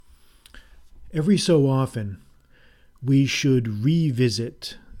Every so often, we should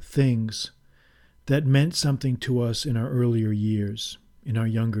revisit things that meant something to us in our earlier years, in our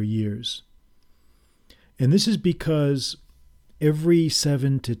younger years. And this is because every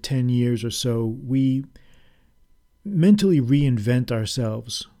 7 to 10 years or so, we mentally reinvent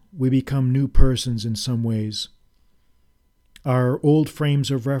ourselves. We become new persons in some ways. Our old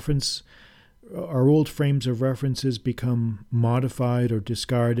frames of references become modified or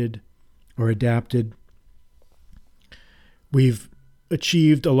discarded or adapted. We've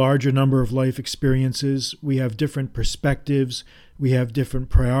achieved a larger number of life experiences. We have different perspectives. We have different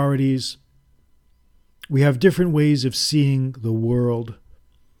priorities. We have different ways of seeing the world.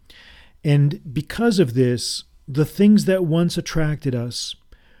 And because of this, the things that once attracted us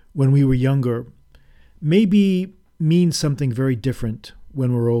when we were younger maybe mean something very different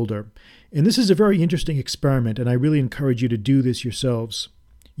when we're older. And this is a very interesting experiment, and I really encourage you to do this yourselves.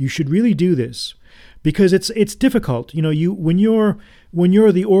 You should really do this because it's difficult. You know, when you're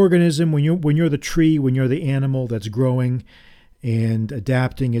the organism, when you're the tree, when you're the animal that's growing and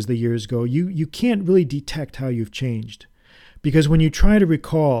adapting as the years go, you can't really detect how you've changed. Because when you try to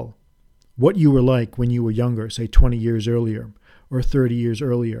recall what you were like when you were younger, say 20 years earlier or 30 years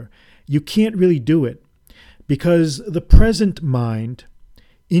earlier, you can't really do it because the present mind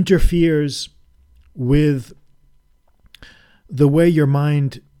interferes with the way your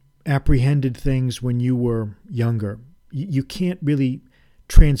mind apprehended things when you were younger. You can't really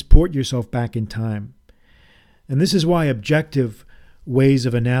transport yourself back in time. And this is why objective ways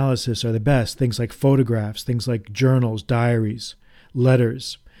of analysis are the best. Things like photographs, things like journals, diaries,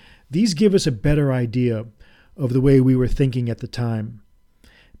 letters. These give us a better idea of the way we were thinking at the time.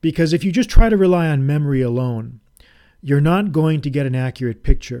 Because if you just try to rely on memory alone, you're not going to get an accurate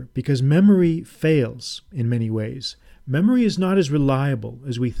picture because memory fails in many ways. Memory is not as reliable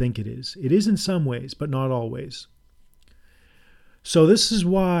as we think it is. It is in some ways, but not always. So this is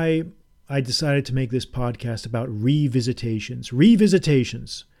why I decided to make this podcast about revisitations.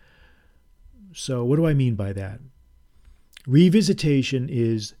 Revisitations. So what do I mean by that? Revisitation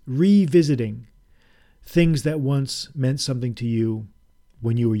is revisiting things that once meant something to you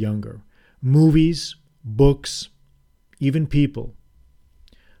when you were younger. Movies, books, even people.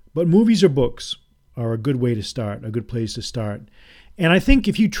 But movies or books are a good way to start, a good place to start. And I think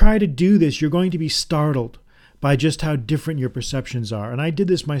if you try to do this, you're going to be startled by just how different your perceptions are. And I did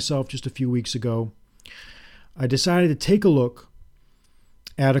this myself just a few weeks ago. I decided to take a look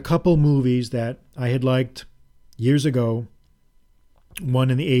at a couple movies that I had liked years ago,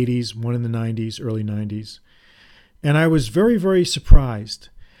 one in the 80s, one in the 90s, early 90s. And I was very, very surprised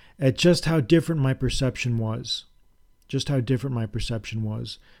at just how different my perception was. Just how different my perception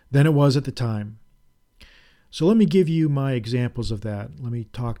was than it was at the time. So let me give you my examples of that. Let me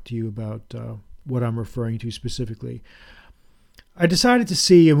talk to you about what I'm referring to specifically. I decided to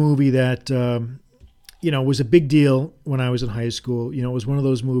see a movie that, was a big deal when I was in high school. It was one of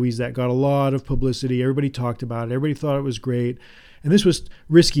those movies that got a lot of publicity. Everybody talked about it. Everybody thought it was great. And this was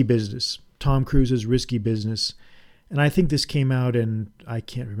Risky Business, Tom Cruise's Risky Business. And I think this came out in, I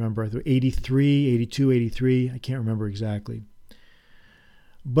can't remember, 83, 82, 83. I can't remember exactly.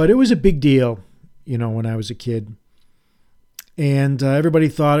 But it was a big deal, when I was a kid. And everybody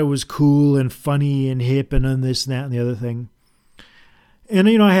thought it was cool and funny and hip and this and that and the other thing. And,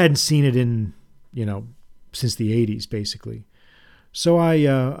 I hadn't seen it in, since the 80s, basically. So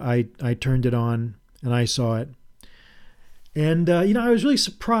I turned it on and I saw it. And, I was really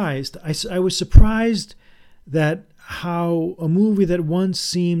surprised. I was surprised that how a movie that once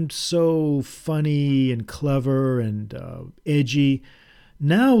seemed so funny and clever and edgy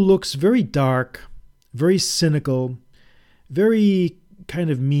now looks very dark, very cynical, very kind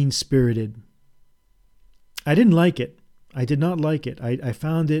of mean-spirited. I didn't like it. I did not like it. I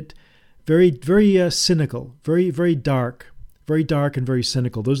found it very, very cynical, very, very dark and very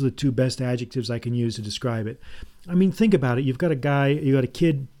cynical. Those are the two best adjectives I can use to describe it. I mean, think about it. You've got a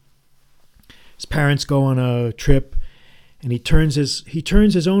kid, his parents go on a trip, and he turns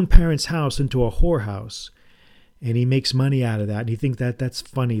his own parents' house into a whorehouse, and he makes money out of that. And you think that's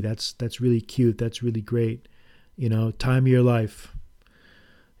funny. That's really cute. That's really great. Time of your life.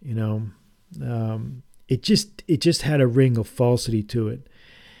 It just had a ring of falsity to it.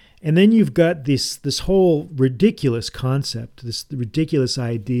 And then you've got this whole ridiculous concept, this ridiculous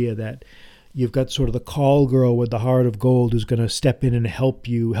idea that you've got sort of the call girl with the heart of gold who's going to step in and help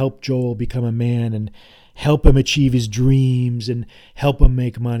Joel become a man and help him achieve his dreams and help him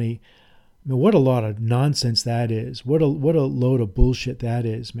make money. I mean, what a lot of nonsense that is. What a load of bullshit that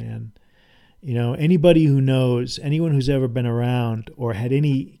is, man. Anybody who knows, anyone who's ever been around or had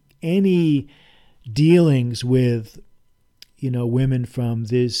any any dealings with, women from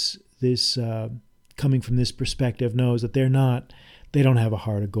this coming from this perspective knows that they don't have a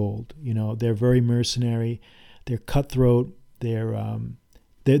heart of gold. They're very mercenary, they're cutthroat, they're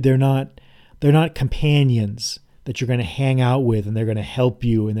not companions that you're going to hang out with and they're going to help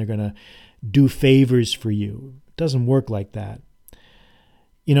you and they're going to do favors for you. It doesn't work like that.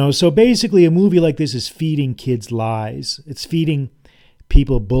 So basically a movie like this is feeding kids lies. It's feeding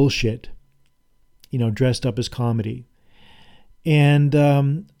people bullshit, dressed up as comedy. And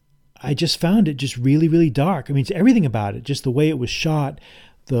I just found it just really, really dark. I mean, it's everything about it, just the way it was shot,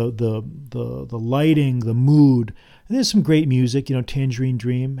 the lighting, the mood. And there's some great music. Tangerine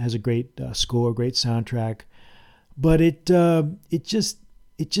Dream has a great score, great soundtrack. But it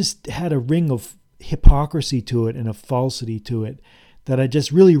just had a ring of hypocrisy to it and a falsity to it that I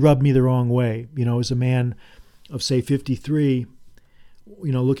just really rubbed me the wrong way. As a man of, say, 53,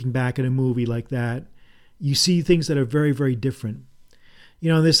 looking back at a movie like that, you see things that are very, very different.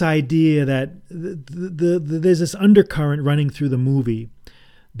 This idea that there's this undercurrent running through the movie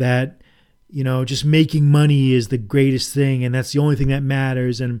that, just making money is the greatest thing and that's the only thing that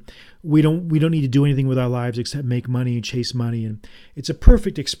matters, and we don't need to do anything with our lives except make money and chase money. And it's a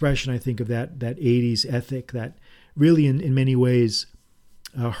perfect expression, I think, of that 80s ethic that really in many ways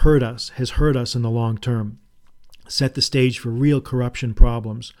has hurt us in the long term, set the stage for real corruption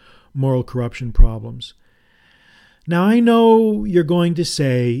problems, moral corruption problems. Now, I know you're going to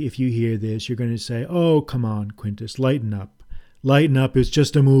say, if you hear this, you're going to say, oh, come on, Quintus, lighten up. Lighten up. It's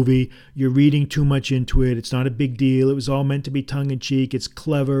just a movie. You're reading too much into it. It's not a big deal. It was all meant to be tongue-in-cheek. It's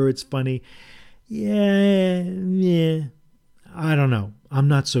clever. It's funny. Yeah. I don't know. I'm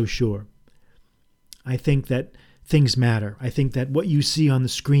not so sure. I think that things matter. I think that what you see on the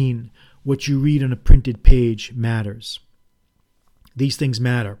screen, what you read on a printed page matters. These things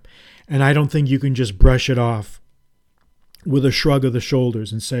matter. And I don't think you can just brush it off with a shrug of the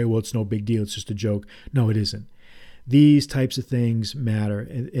shoulders and say, well, it's no big deal. It's just a joke. No, it isn't. These types of things matter.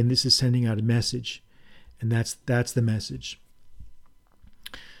 And this is sending out a message. And that's the message.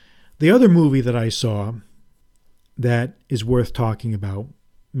 The other movie that I saw that is worth talking about,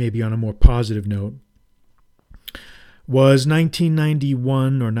 maybe on a more positive note, was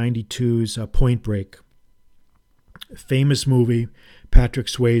 1991 or 92's Point Break. A famous movie, Patrick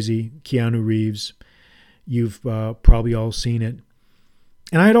Swayze, Keanu Reeves. You've probably all seen it.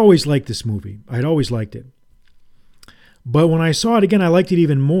 And I'd always liked this movie. I'd always liked it. But when I saw it again, I liked it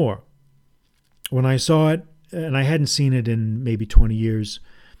even more. When I saw it, and I hadn't seen it in maybe 20 years,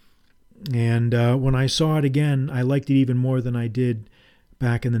 and when I saw it again, I liked it even more than I did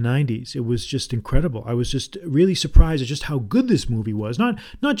back in the 90s. It was just incredible. I was just really surprised at just how good this movie was. Not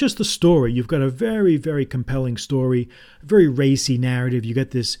just the story. You've got a very, very compelling story, a very racy narrative. You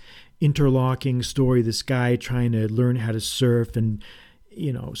got this interlocking story, this guy trying to learn how to surf and,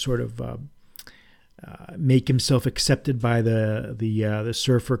 sort of make himself accepted by the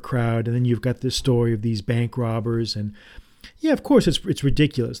surfer crowd. And then you've got this story of these bank robbers. And yeah, of course, it's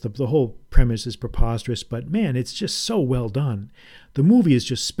ridiculous. The whole premise is preposterous, but man, it's just so well done. The movie is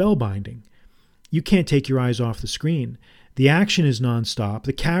just spellbinding. You can't take your eyes off the screen. The action is nonstop.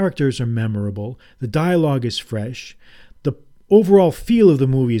 The characters are memorable. The dialogue is fresh. The overall feel of the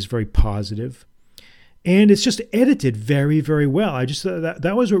movie is very positive. And it's just edited very, very well. I just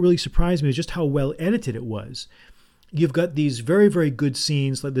that was what really surprised me, is just how well edited it was. You've got these very, very good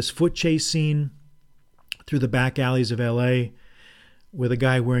scenes, like this foot chase scene through the back alleys of L.A. with a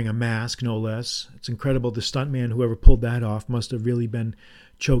guy wearing a mask, no less. It's incredible. The stuntman, whoever pulled that off, must have really been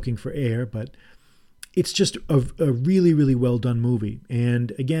choking for air. But it's just a really, really well done movie.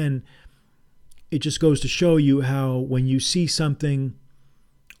 And again, it just goes to show you how when you see something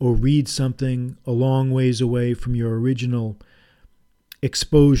or read something a long ways away from your original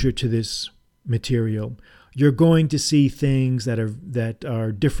exposure to this material, you're going to see things that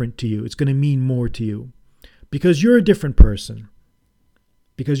are different to you. It's going to mean more to you because you're a different person.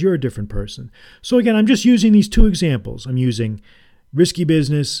 So again, I'm just using these two examples. I'm using Risky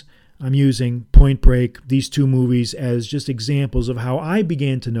Business. I'm using Point Break, these two movies, as just examples of how I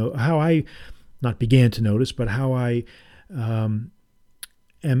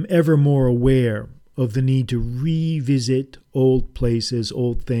am ever more aware of the need to revisit old places,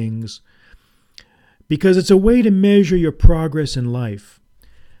 old things, because it's a way to measure your progress in life.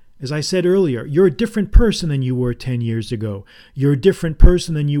 As I said earlier, you're a different person than you were 10 years ago. You're a different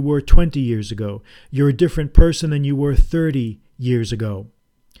person than you were 20 years ago. You're a different person than you were 30 years ago.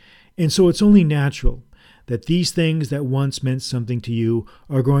 And so it's only natural that these things that once meant something to you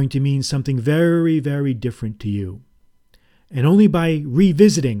are going to mean something very, very different to you. And only by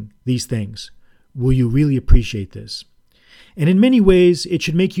revisiting these things will you really appreciate this. And in many ways, it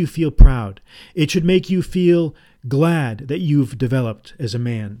should make you feel proud. It should make you feel glad that you've developed as a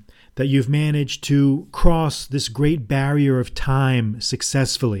man, that you've managed to cross this great barrier of time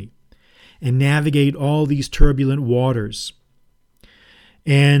successfully and navigate all these turbulent waters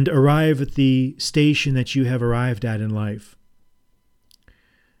and arrive at the station that you have arrived at in life.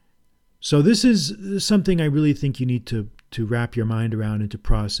 So this is something I really think you need to wrap your mind around and to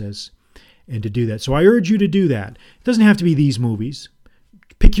process and to do that. So I urge you to do that. It doesn't have to be these movies.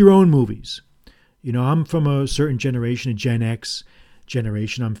 Pick your own movies. You know, I'm from a certain generation, a Gen X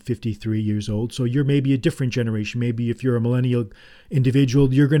generation. I'm 53 years old. So you're maybe a different generation. Maybe if you're a millennial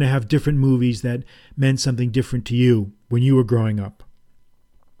individual, you're going to have different movies that meant something different to you when you were growing up.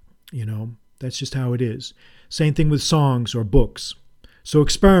 You know, that's just how it is. Same thing with songs or books. So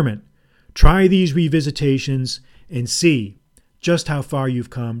experiment. Try these revisitations and see just how far you've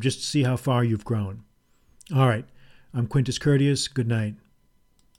come, just see how far you've grown. All right. I'm Quintus Curtius. Good night.